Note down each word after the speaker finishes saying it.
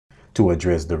To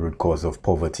address the root cause of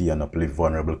poverty and uplift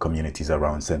vulnerable communities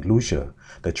around Saint Lucia,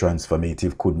 the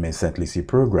transformative Koudmen Sent Lisi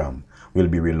Programme will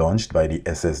be relaunched by the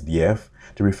SSDF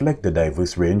to reflect the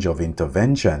diverse range of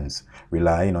interventions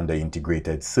relying on the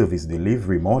integrated service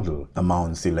delivery model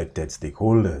among selected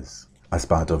stakeholders. As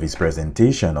part of his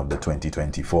presentation of the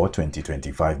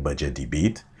 2024-2025 budget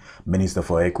debate, Minister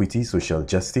for Equity, Social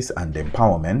Justice and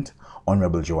Empowerment,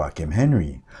 Honorable Joachim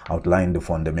Henry, outlined the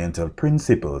fundamental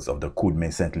principles of the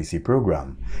Koudmen Sent Lisi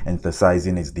Programme,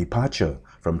 emphasizing its departure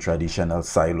from traditional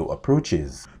silo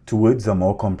approaches towards a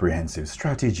more comprehensive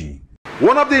strategy.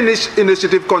 One of the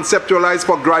initiatives conceptualized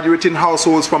for graduating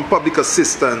households from public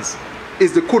assistance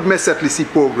is the Koudmen Sent Lisi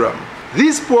Programme.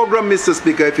 This program, Mr.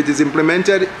 Speaker, if it is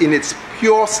implemented in its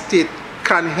pure state,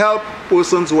 can help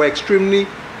persons who are extremely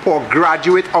poor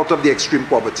graduate out of the extreme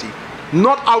poverty.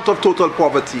 Not out of total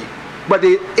poverty, but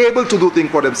they're able to do things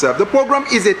for themselves. The program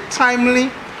is a timely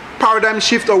paradigm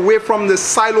shift away from the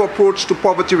silo approach to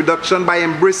poverty reduction by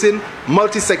embracing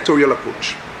multi-sectorial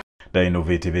approach. The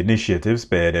innovative initiative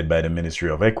spearheaded by the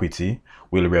Ministry of Equity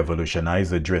will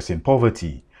revolutionize addressing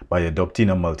poverty by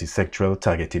adopting a multi-sectoral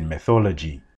targeting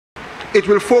methodology. It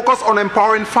will focus on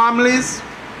empowering families,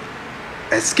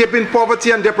 escaping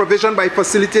poverty and deprivation by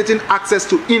facilitating access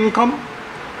to income,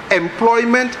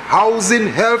 employment, housing,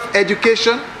 health,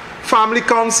 education, family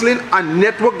counseling, and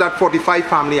network that fortify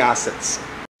family assets.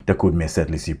 The Koudmen Sent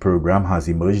Lisi Programme has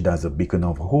emerged as a beacon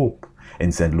of hope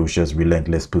in St. Lucia's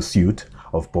relentless pursuit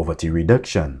of poverty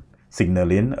reduction,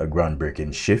 signaling a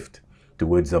groundbreaking shift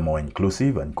towards a more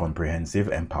inclusive and comprehensive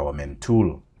empowerment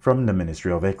tool. From the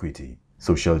Ministry of Equity,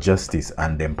 Social Justice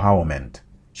and Empowerment,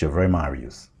 Chevrolet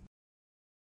Marius.